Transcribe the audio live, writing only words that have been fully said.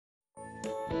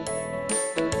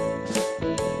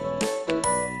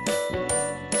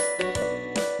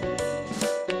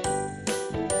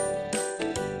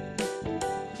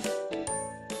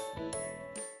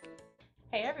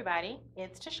everybody,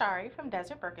 it's Tashari from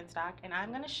Desert Birkenstock, and I'm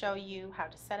going to show you how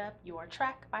to set up your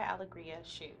TRAQ by Alegria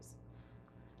shoes.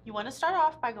 You want to start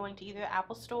off by going to either the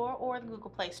Apple Store or the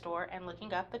Google Play Store and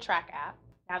looking up the TRAQ app.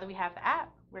 Now that we have the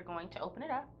app, we're going to open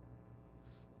it up.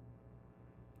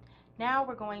 Now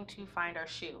we're going to find our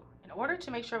shoe. In order to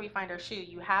make sure we find our shoe,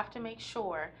 you have to make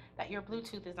sure that your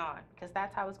Bluetooth is on, because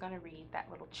that's how it's going to read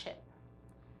that little chip.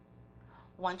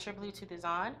 Once your Bluetooth is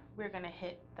on, we're going to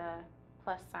hit the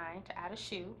plus sign to add a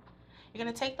shoe. You're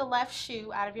going to take the left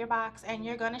shoe out of your box and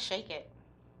you're going to shake it.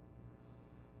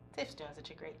 Tiff's doing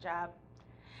such a great job.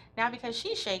 Now because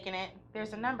she's shaking it,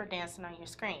 there's a number dancing on your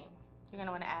screen. You're going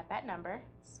to want to add that number.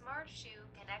 Smart shoe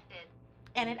connected.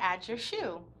 And it adds your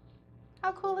shoe.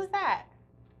 How cool is that?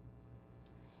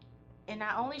 It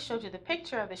not only shows you the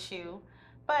picture of the shoe,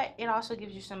 but it also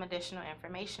gives you some additional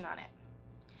information on it.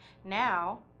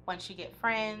 Now, once you get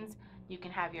friends, you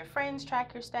can have your friends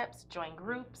track your steps, join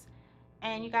groups,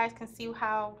 and you guys can see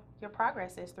how your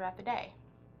progress is throughout the day.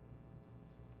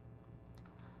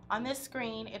 On this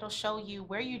screen, it'll show you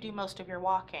where you do most of your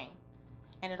walking,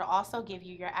 and it'll also give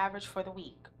you your average for the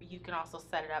week. You can also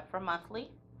set it up for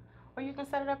monthly, or you can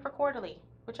set it up for quarterly,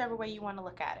 whichever way you want to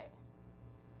look at it.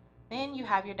 Then you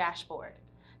have your dashboard.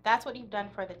 That's what you've done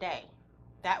for the day.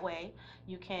 That way,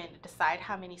 you can decide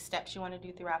how many steps you want to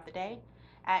do throughout the day,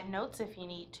 add notes if you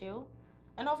need to,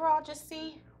 and overall just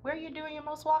see where you're doing your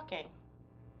most walking.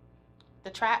 The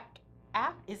TRAQ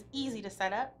app is easy to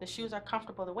set up. The shoes are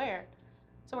comfortable to wear.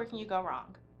 So where can you go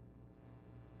wrong?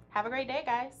 Have a great day,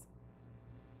 guys.